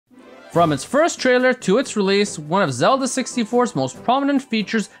From its first trailer to its release, one of Zelda 64's most prominent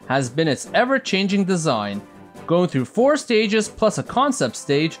features has been its ever-changing design. Going through 4 stages plus a concept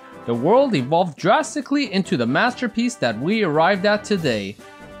stage, the world evolved drastically into the masterpiece that we arrived at today.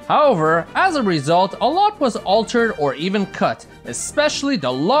 However, as a result, a lot was altered or even cut, especially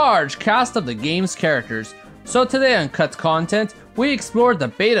the large cast of the game's characters. So today on Cut Content, we explored the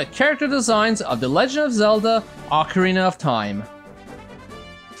beta character designs of The Legend of Zelda: Ocarina of Time.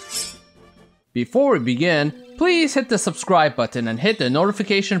 Before we begin, please hit the subscribe button and hit the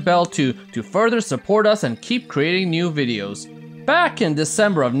notification bell to further support us and keep creating new videos. Back in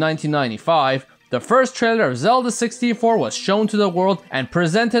December of 1995, the first trailer of Zelda 64 was shown to the world and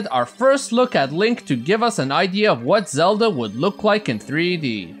presented our first look at Link to give us an idea of what Zelda would look like in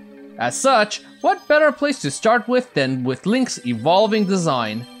 3D. As such, what better place to start with than with Link's evolving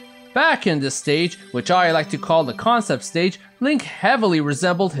design? Back in this stage, which I like to call the concept stage, Link heavily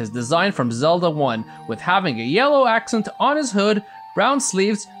resembled his design from Zelda 1, with having a yellow accent on his hood, brown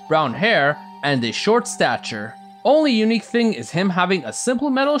sleeves, brown hair, and a short stature. Only unique thing is him having a simple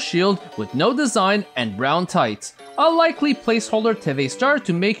metal shield with no design and brown tights, a likely placeholder till they start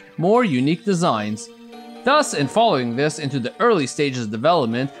to make more unique designs. Thus, in following this into the early stages of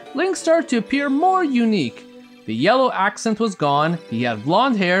development, Link started to appear more unique. The yellow accent was gone, he had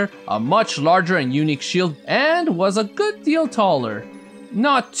blonde hair, a much larger and unique shield, and was a good deal taller.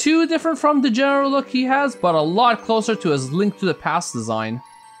 Not too different from the general look he has, but a lot closer to his Link to the Past design.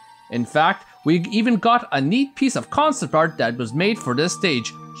 In fact, we even got a neat piece of concept art that was made for this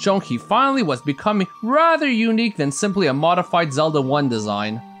stage, showing he finally was becoming rather unique than simply a modified Zelda 1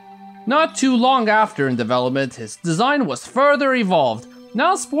 design. Not too long after in development, his design was further evolved,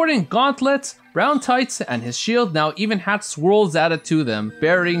 now sporting gauntlets, brown tights, and his shield now even had swirls added to them,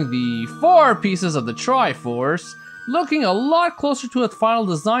 bearing the 4 pieces of the Triforce, looking a lot closer to its final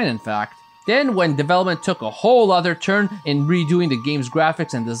design in fact. Then when development took a whole other turn in redoing the game's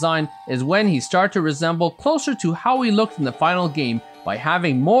graphics and design is when he started to resemble closer to how he looked in the final game by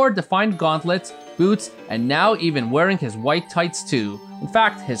having more defined gauntlets, boots, and now even wearing his white tights too. In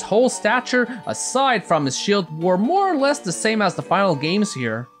fact, his whole stature, aside from his shield, were more or less the same as the final games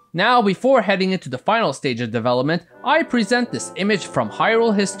here. Now, before heading into the final stage of development, I present this image from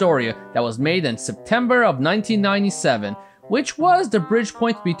Hyrule Historia that was made in September of 1997, which was the bridge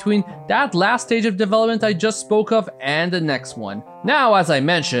point between that last stage of development I just spoke of and the next one. Now, as I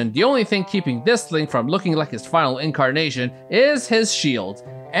mentioned, the only thing keeping this Link from looking like his final incarnation is his shield.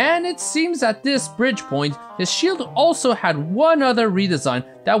 And it seems at this bridge point, his shield also had one other redesign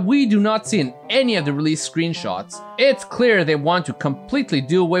that we do not see in any of the release screenshots. It's clear they want to completely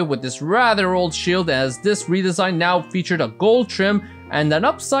do away with this rather old shield, as this redesign now featured a gold trim and an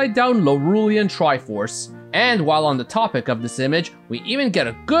upside down Laurelian Triforce. And while on the topic of this image, we even get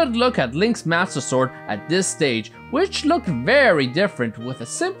a good look at Link's Master Sword at this stage, which looked very different with a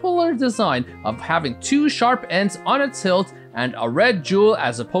simpler design of having 2 sharp ends on its hilt and a red jewel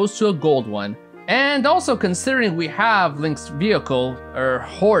as opposed to a gold one. And also considering we have Link's vehicle, or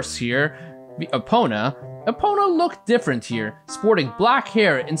horse here, Epona looked different here, sporting black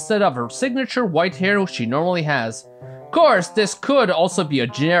hair instead of her signature white hair she normally has. Of course, this could also be a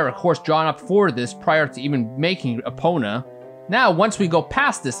generic horse drawn up for this prior to even making Epona. Now, once we go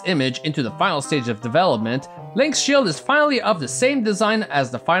past this image into the final stage of development, Link's shield is finally of the same design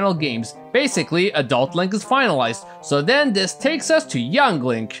as the final games. Basically, adult Link is finalized, so then this takes us to young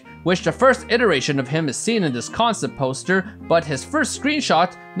Link, which the first iteration of him is seen in this concept poster, but his first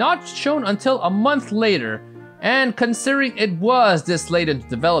screenshot not shown until a month later. And considering it was this late into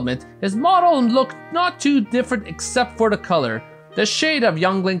development, his model looked not too different except for the color. The shade of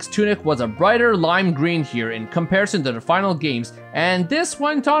young Link's tunic was a brighter lime green here in comparison to the final games, and this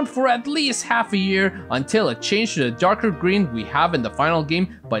went on for at least half a year until it changed to the darker green we have in the final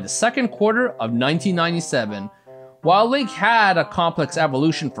game by the second quarter of 1997. While Link had a complex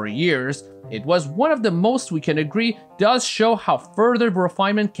evolution for years, it was one of the most we can agree does show how further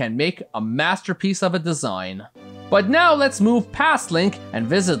refinement can make a masterpiece of a design. But now let's move past Link and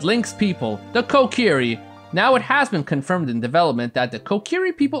visit Link's people, the Kokiri. Now it has been confirmed in development that the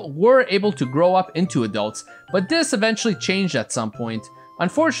Kokiri people were able to grow up into adults, but this eventually changed at some point.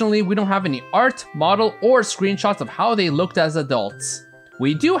 Unfortunately, we don't have any art, model, or screenshots of how they looked as adults.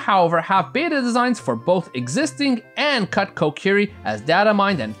 We do, however, have beta designs for both existing and cut Kokiri as data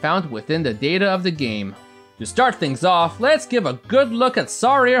mined and found within the data of the game. To start things off, let's give a good look at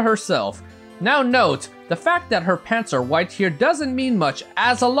Saria herself. Now note, the fact that her pants are white here doesn't mean much,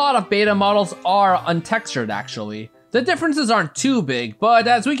 as a lot of beta models are untextured actually. The differences aren't too big, but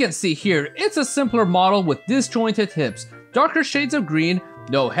as we can see here, it's a simpler model with disjointed hips, darker shades of green,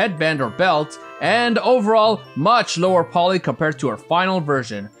 no headband or belt, and overall much lower poly compared to her final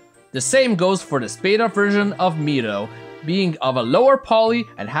version. The same goes for this beta version of Mito, being of a lower poly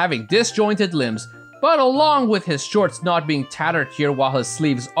and having disjointed limbs, but along with his shorts not being tattered here while his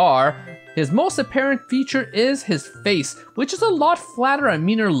sleeves are, his most apparent feature is his face, which is a lot flatter and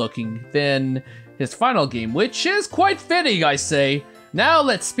meaner looking than his final game, which is quite fitting, I say. Now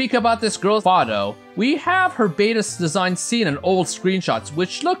let's speak about this girl, Fado. We have her beta design seen in old screenshots,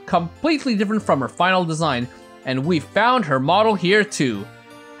 which look completely different from her final design, and we found her model here too.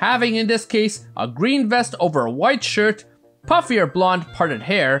 Having in this case, a green vest over a white shirt, puffier blonde parted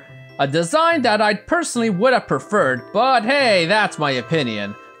hair, a design that I personally would have preferred, but hey, that's my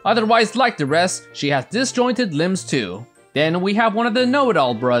opinion. Otherwise, like the rest, she has disjointed limbs too. Then we have one of the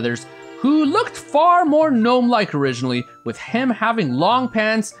Know-It-All brothers, who looked far more gnome-like originally, with him having long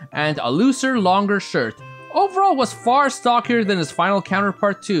pants and a looser, longer shirt. Overall was far stockier than his final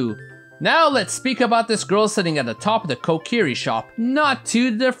counterpart too. Now let's speak about this girl sitting at the top of the Kokiri shop. Not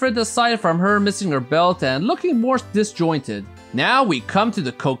too different aside from her missing her belt and looking more disjointed. Now we come to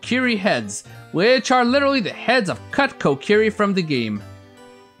the Kokiri heads, which are literally the heads of cut Kokiri from the game.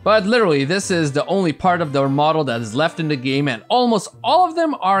 But literally, this is the only part of their model that is left in the game, and almost all of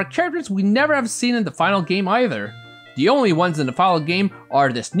them are characters we never have seen in the final game either. The only ones in the final game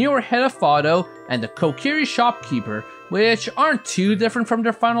are this newer head of Fado and the Kokiri shopkeeper, which aren't too different from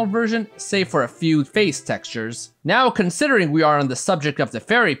their final version, save for a few face textures. Now, considering we are on the subject of the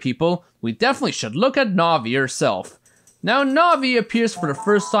fairy people, we definitely should look at Navi herself. Now, Navi appears for the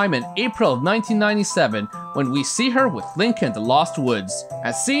first time in April of 1997 when we see her with Link in the Lost Woods.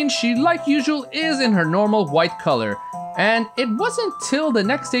 As seen, she like usual is in her normal white color, and it wasn't till the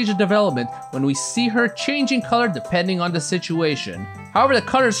next stage of development when we see her changing color depending on the situation. However, the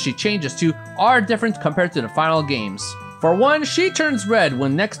colors she changes to are different compared to the final games. For one, she turns red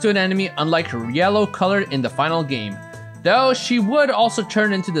when next to an enemy, unlike her yellow color in the final game. Though she would also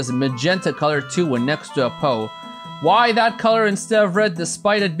turn into this magenta color too when next to a Poe. Why that color instead of red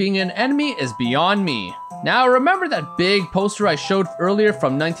despite it being an enemy is beyond me. Now remember that big poster I showed earlier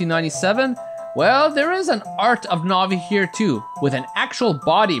from 1997? Well, there is an art of Navi here too, with an actual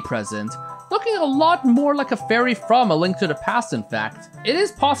body present, looking a lot more like a fairy from A Link to the Past in fact. It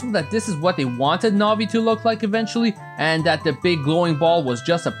is possible that this is what they wanted Navi to look like eventually, and that the big glowing ball was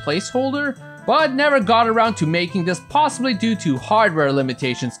just a placeholder, but never got around to making this, possibly due to hardware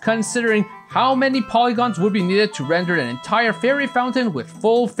limitations considering how many polygons would be needed to render an entire fairy fountain with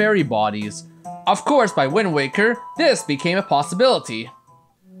full fairy bodies. Of course, by Wind Waker, this became a possibility.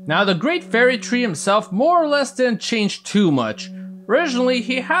 Now the Great Fairy Tree himself more or less didn't change too much. Originally,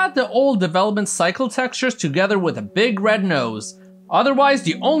 he had the old development cycle textures together with a big red nose. Otherwise,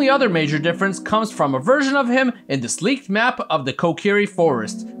 the only other major difference comes from a version of him in this leaked map of the Kokiri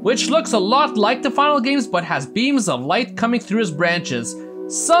forest, which looks a lot like the final games but has beams of light coming through his branches.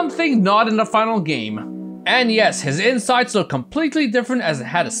 Something not in the final game. And yes, his insides look completely different as it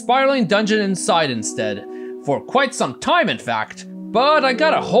had a spiraling dungeon inside instead. For quite some time in fact. But I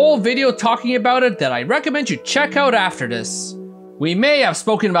got a whole video talking about it that I recommend you check out after this. We may have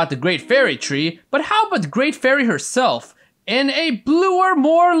spoken about the Great Fairy Tree, but how about the Great Fairy herself? In a bluer,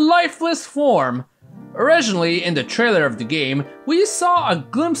 more lifeless form. Originally, in the trailer of the game, we saw a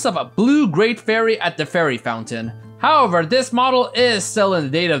glimpse of a blue Great Fairy at the fairy fountain. However, this model is still in the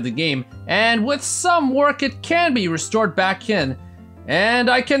data of the game, and with some work it can be restored back in. And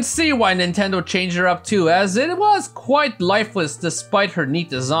I can see why Nintendo changed her up too, as it was quite lifeless despite her neat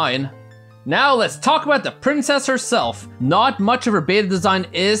design. Now let's talk about the princess herself. Not much of her beta design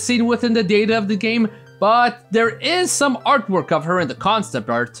is seen within the data of the game, but there is some artwork of her in the concept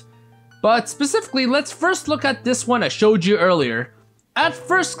art. But specifically, let's first look at this one I showed you earlier. At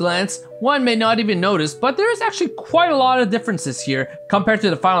first glance, one may not even notice, but there is actually quite a lot of differences here compared to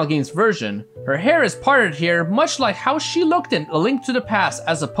the final game's version. Her hair is parted here, much like how she looked in A Link to the Past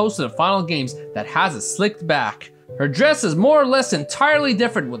as opposed to the final games that has a slicked back. Her dress is more or less entirely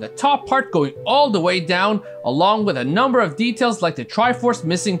different, with the top part going all the way down, along with a number of details like the Triforce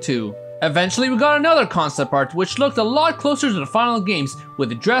missing too. Eventually we got another concept art which looked a lot closer to the final games, with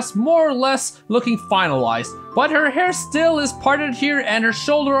the dress more or less looking finalized, but her hair still is parted here and her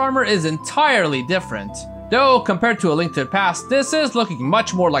shoulder armor is entirely different. Though compared to A Link to the Past, this is looking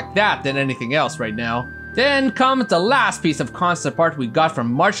much more like that than anything else right now. Then comes the last piece of concept art we got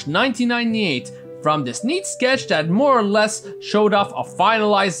from March 1998, from this neat sketch that more or less showed off a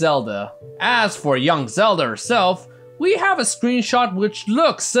finalized Zelda. As for young Zelda herself, we have a screenshot which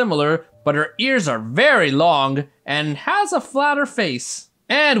looks similar, but her ears are very long and has a flatter face.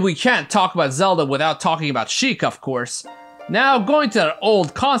 And we can't talk about Zelda without talking about Sheik, of course. Now going to that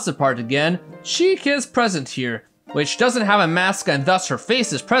old concept art again, Sheik is present here, which doesn't have a mask and thus her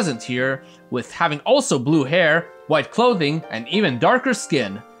face is present here, with having also blue hair, white clothing, and even darker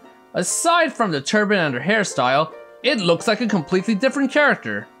skin. Aside from the turban and her hairstyle, it looks like a completely different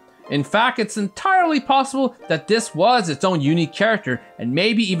character. In fact, it's entirely possible that this was its own unique character and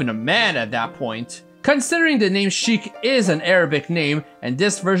maybe even a man at that point. Considering the name Sheik is an Arabic name and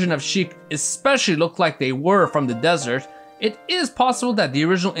this version of Sheik especially looked like they were from the desert, it is possible that the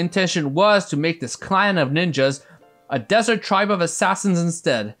original intention was to make this clan of ninjas a desert tribe of assassins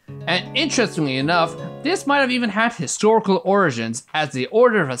instead. And interestingly enough, this might have even had historical origins, as the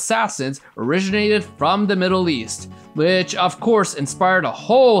Order of Assassins originated from the Middle East, which of course inspired a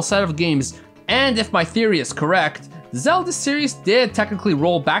whole set of games. And if my theory is correct, the Zelda series did technically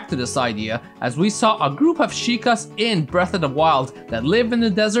roll back to this idea, as we saw a group of Sheikahs in Breath of the Wild that live in the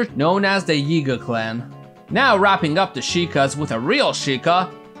desert known as the Yiga clan. Now wrapping up the Sheikahs with a real Sheikah,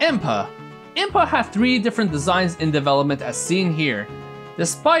 Impa. Impa had 3 different designs in development as seen here.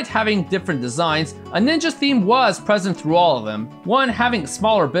 Despite having different designs, a ninja theme was present through all of them, one having a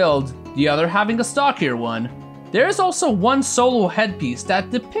smaller build, the other having a stockier one. There is also one solo headpiece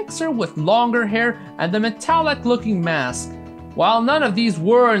that depicts her with longer hair and a metallic looking mask. While none of these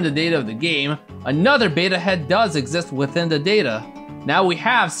were in the data of the game, another beta head does exist within the data. Now we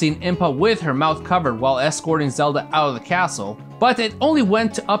have seen Impa with her mouth covered while escorting Zelda out of the castle, but it only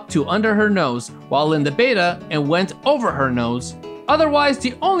went up to under her nose, while in the beta it went over her nose. Otherwise,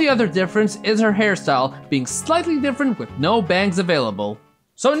 the only other difference is her hairstyle being slightly different with no bangs available.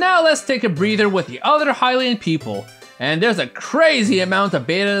 So now let's take a breather with the other Hylian people, and there's a crazy amount of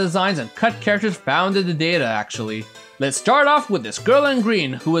beta designs and cut characters found in the data actually. Let's start off with this girl in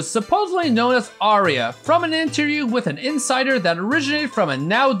green, who is supposedly known as Aria, from an interview with an insider that originated from a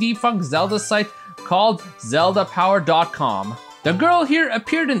now defunct Zelda site called ZeldaPower.com. The girl here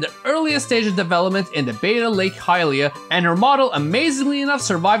appeared in the earliest stage of development in the beta Lake Hylia, and her model amazingly enough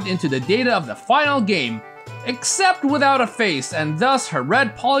survived into the data of the final game, except without a face, and thus her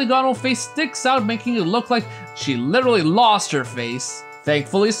red polygonal face sticks out, making it look like she literally lost her face.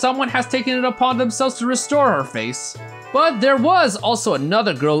 Thankfully, someone has taken it upon themselves to restore her face. But there was also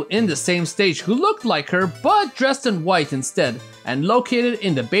another girl in the same stage who looked like her but dressed in white instead, and located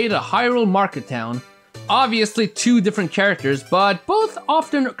in the beta Hyrule Market Town. Obviously 2 different characters, but both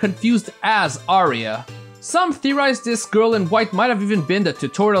often confused as Aria. Some theorize this girl in white might have even been the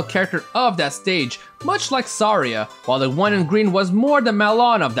tutorial character of that stage, much like Saria, while the one in green was more the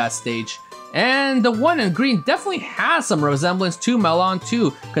Malon of that stage. And the one in green definitely has some resemblance to Malon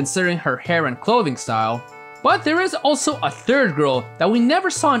too, considering her hair and clothing style. But there is also a third girl that we never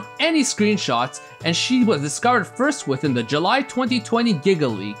saw in any screenshots, and she was discovered first within the July 2020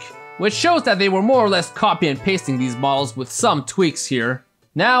 Giga leak, which shows that they were more or less copy and pasting these models with some tweaks here.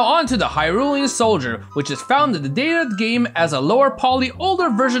 Now on to the Hyrulean soldier, which is found in the data of the game as a lower poly older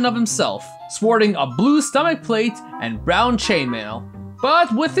version of himself, sporting a blue stomach plate and brown chainmail.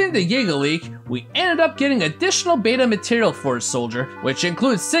 But within the Giga leak, we ended up getting additional beta material for his soldier, which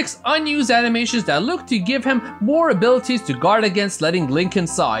includes 6 unused animations that look to give him more abilities to guard against letting Link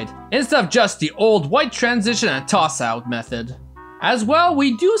inside, instead of just the old white transition and toss out method. As well,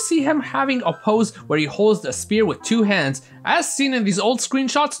 we do see him having a pose where he holds a spear with 2 hands, as seen in these old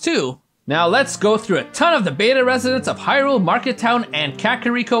screenshots too. Now let's go through a ton of the beta residents of Hyrule Market Town and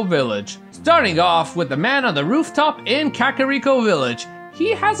Kakariko Village. Starting off with the man on the rooftop in Kakariko Village.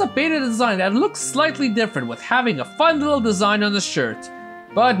 He has a beta design that looks slightly different, with having a fun little design on the shirt.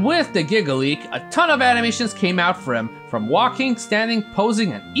 But with the Giga leak, a ton of animations came out for him, from walking, standing,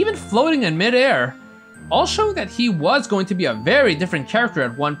 posing, and even floating in mid-air, all showing that he was going to be a very different character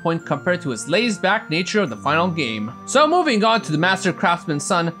at one point compared to his laid-back nature of the final game. So moving on to the Master Craftsman's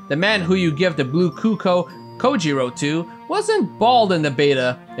son, the man who you give the blue Kuko Kojiro to, wasn't bald in the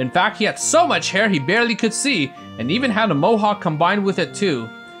beta. In fact, he had so much hair he barely could see, and even had a mohawk combined with it too.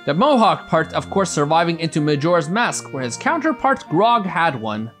 The mohawk part of course surviving into Majora's Mask, where his counterpart Grog had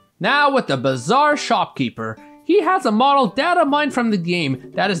one. Now with the bizarre shopkeeper. He has a model data mined from the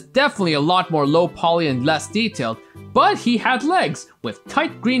game that is definitely a lot more low poly and less detailed, but he had legs, with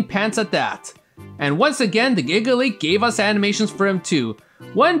tight green pants at that. And once again, the Giga Leak gave us animations for him too,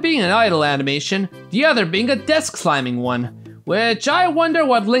 one being an idle animation, the other being a desk slamming one, which I wonder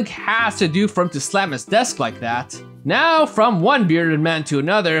what Link has to do for him to slam his desk like that. Now from one bearded man to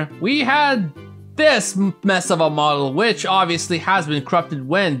another, we had this mess of a model, which obviously has been corrupted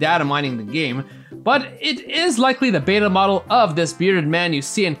when data mining the game, but it is likely the beta model of this bearded man you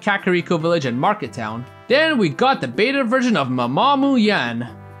see in Kakariko Village and Market Town. Then we got the beta version of Mamamoo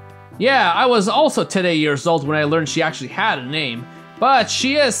Yan. Yeah, I was also today years old when I learned she actually had a name. But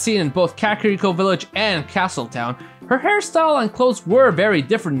she is seen in both Kakariko Village and Castletown. Her hairstyle and clothes were very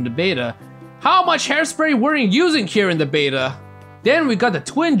different in the beta. How much hairspray were you using here in the beta? Then we got the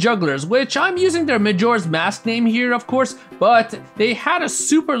Twin Jugglers, which I'm using their Majora's Mask name here, of course, but they had a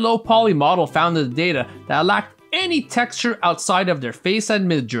super low poly model found in the data that lacked any texture outside of their face and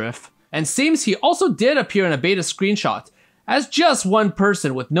midriff. And seems he also did appear in a beta screenshot, as just one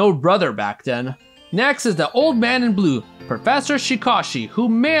person with no brother back then. Next is the Old Man in Blue, Professor Shikashi, who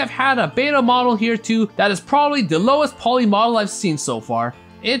may have had a beta model here too that is probably the lowest poly model I've seen so far.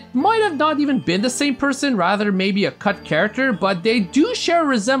 It might have not even been the same person, rather maybe a cut character, but they do share a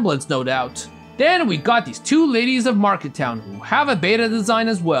resemblance, no doubt. Then we got these two ladies of Market Town who have a beta design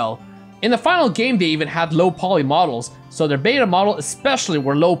as well. In the final game they even had low poly models, so their beta model especially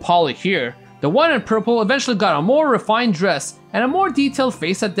were low poly here. The one in purple eventually got a more refined dress and a more detailed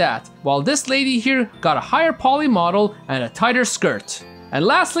face at that, while this lady here got a higher poly model and a tighter skirt. And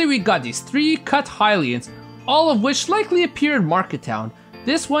lastly we got these three cut Hylians, all of which likely appear in Market Town.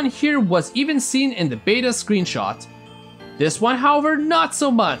 This one here was even seen in the beta screenshot. This one, however, not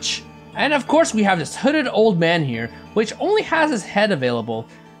so much. And of course we have this hooded old man here, which only has his head available,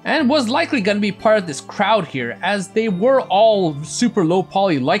 and was likely gonna be part of this crowd here, as they were all super low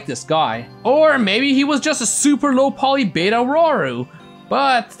poly like this guy. Or maybe he was just a super low poly beta Rauru,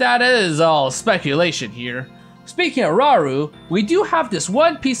 but that is all speculation here. Speaking of Rauru, we do have this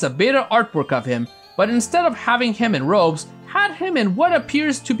one piece of beta artwork of him, but instead of having him in robes, had him in what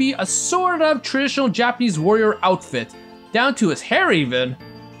appears to be a sort of traditional Japanese warrior outfit, down to his hair even.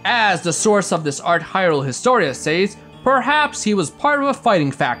 As the source of this art Hyrule Historia says, perhaps he was part of a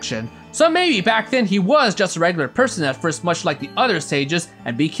fighting faction. So maybe back then he was just a regular person at first, much like the other sages,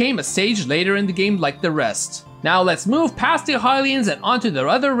 and became a sage later in the game like the rest. Now let's move past the Hylians and onto the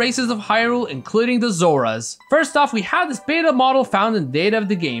other races of Hyrule, including the Zoras. First off, we have this beta model found in the data of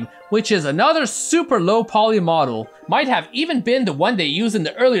the game, which is another super low poly model. Might have even been the one they used in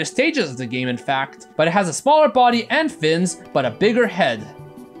the earlier stages of the game in fact, but it has a smaller body and fins, but a bigger head.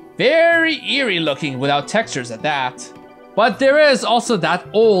 Very eerie looking without textures at that. But there is also that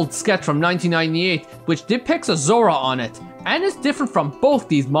old sketch from 1998 which depicts a Zora on it, and is different from both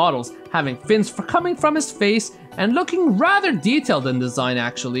these models, having fins coming from his face and looking rather detailed in design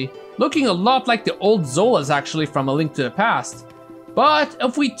actually, looking a lot like the old Zolas actually from A Link to the Past. But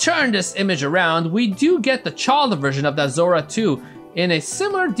if we turn this image around, we do get the child version of that Zora too, in a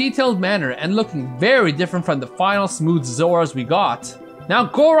similar detailed manner and looking very different from the final smooth Zoras we got. Now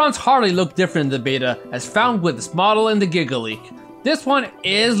Goron's hardly look different in the beta, as found with this model in the Giga Leak. This one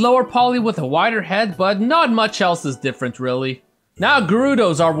is lower poly with a wider head, but not much else is different really. Now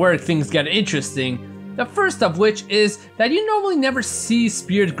Gerudos are where things get interesting. The first of which is that you normally never see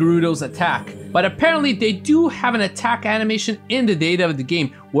speared Gerudos attack, but apparently they do have an attack animation in the data of the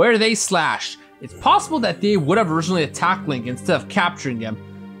game where they slash. It's possible that they would have originally attacked Link instead of capturing him.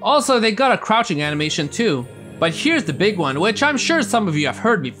 Also, they got a crouching animation too. But here's the big one, which I'm sure some of you have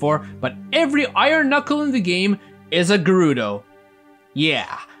heard before, but every Iron Knuckle in the game is a Gerudo.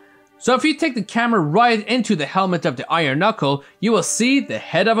 Yeah. So if you take the camera right into the helmet of the Iron Knuckle, you will see the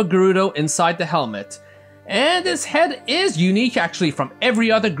head of a Gerudo inside the helmet. And this head is unique actually from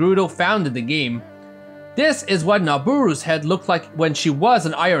every other Gerudo found in the game. This is what Naburu's head looked like when she was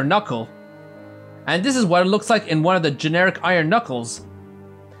an Iron Knuckle. And this is what it looks like in one of the generic Iron Knuckles.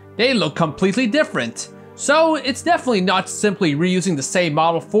 They look completely different. So it's definitely not simply reusing the same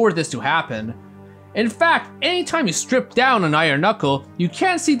model for this to happen. In fact, anytime you strip down an Iron Knuckle, you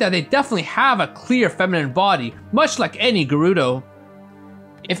can see that they definitely have a clear feminine body, much like any Gerudo.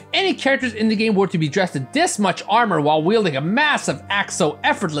 If any characters in the game were to be dressed in this much armor while wielding a massive axe so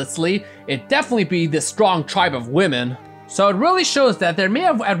effortlessly, it'd definitely be this strong tribe of women. So it really shows that there may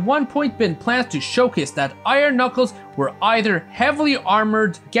have at one point been plans to showcase that Iron Knuckles were either heavily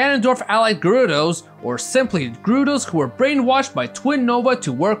armored Ganondorf allied Gerudos, or simply Gerudos who were brainwashed by Twin Nova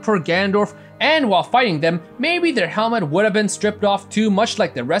to work for Ganondorf, and while fighting them, maybe their helmet would have been stripped off too, much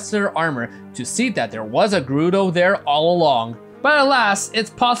like the rest of their armor, to see that there was a Gerudo there all along. But alas, it's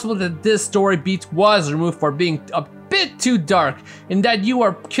possible that this story beat was removed for being a bit too dark, in that you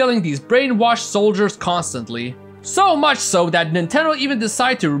are killing these brainwashed soldiers constantly. So much so that Nintendo even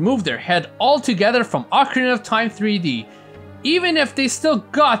decided to remove their head altogether from Ocarina of Time 3D, even if they still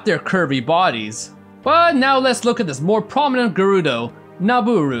got their curvy bodies. But now let's look at this more prominent Gerudo,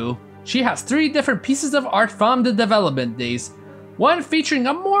 Naburu. She has 3 different pieces of art from the development days. One featuring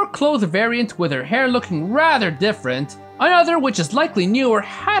a more clothed variant with her hair looking rather different. Another, which is likely newer,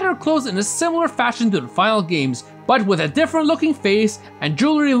 had her clothes in a similar fashion to the final games, but with a different looking face and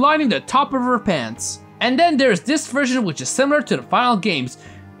jewelry lining the top of her pants. And then there's this version which is similar to the final games,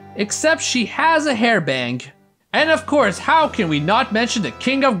 except she has a hairbang. And of course, how can we not mention the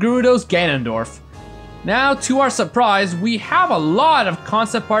king of Gerudo's Ganondorf? Now, to our surprise, we have a lot of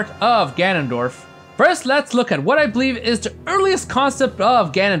concept art of Ganondorf. First, let's look at what I believe is the earliest concept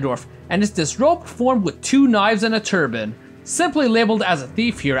of Ganondorf, and it's this robe formed with 2 knives and a turban. Simply labeled as a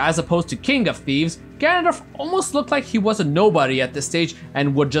thief here as opposed to king of thieves, Ganondorf almost looked like he was a nobody at this stage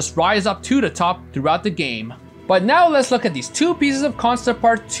and would just rise up to the top throughout the game. But now let's look at these 2 pieces of concept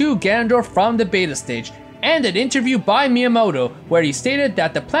art to Ganondorf from the beta stage, and an interview by Miyamoto where he stated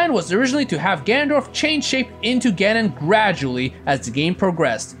that the plan was originally to have Ganondorf change shape into Ganon gradually as the game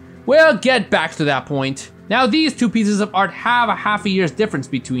progressed. We'll get back to that point. Now these 2 pieces of art have a half a year's difference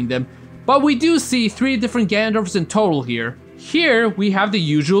between them, but we do see 3 different Ganondorfs in total here. Here we have the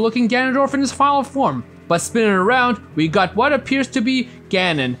usual looking Ganondorf in his final form, but spinning around we got what appears to be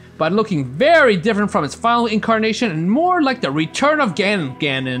Ganon, but looking very different from its final incarnation and more like the return of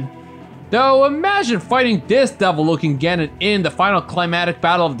Ganon. Though imagine fighting this devil looking Ganon in the final climatic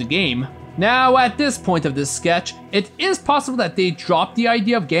battle of the game. Now at this point of this sketch, it is possible that they dropped the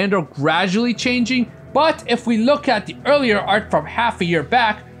idea of Ganondorf gradually changing, but if we look at the earlier art from half a year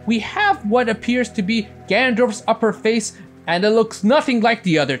back, we have what appears to be Ganondorf's upper face, and it looks nothing like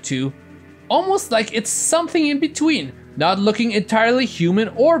the other 2. Almost like it's something in between, not looking entirely human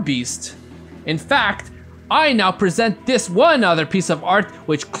or beast. In fact, I now present this one other piece of art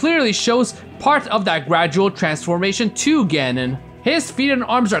which clearly shows part of that gradual transformation to Ganon. His feet and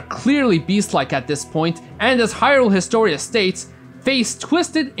arms are clearly beast-like at this point, and as Hyrule Historia states, face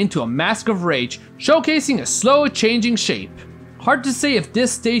twisted into a mask of rage, showcasing a slow changing shape. Hard to say if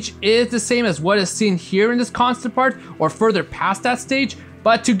this stage is the same as what is seen here in this concept art or further past that stage,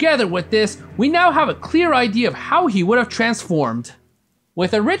 but together with this, we now have a clear idea of how he would have transformed.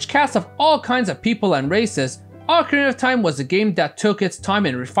 With a rich cast of all kinds of people and races, Ocarina of Time was a game that took its time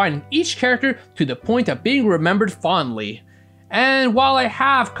in refining each character to the point of being remembered fondly. And while I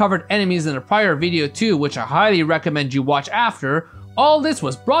have covered enemies in a prior video too, which I highly recommend you watch after, all this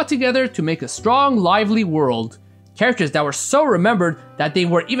was brought together to make a strong, lively world. Characters that were so remembered that they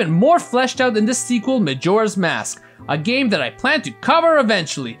were even more fleshed out in the sequel Majora's Mask, a game that I plan to cover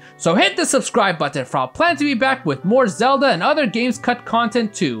eventually, so hit the subscribe button for I'll plan to be back with more Zelda and other games cut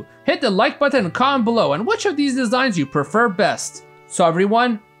content too. Hit the like button and comment below on which of these designs you prefer best. So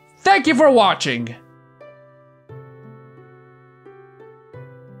everyone, thank you for watching!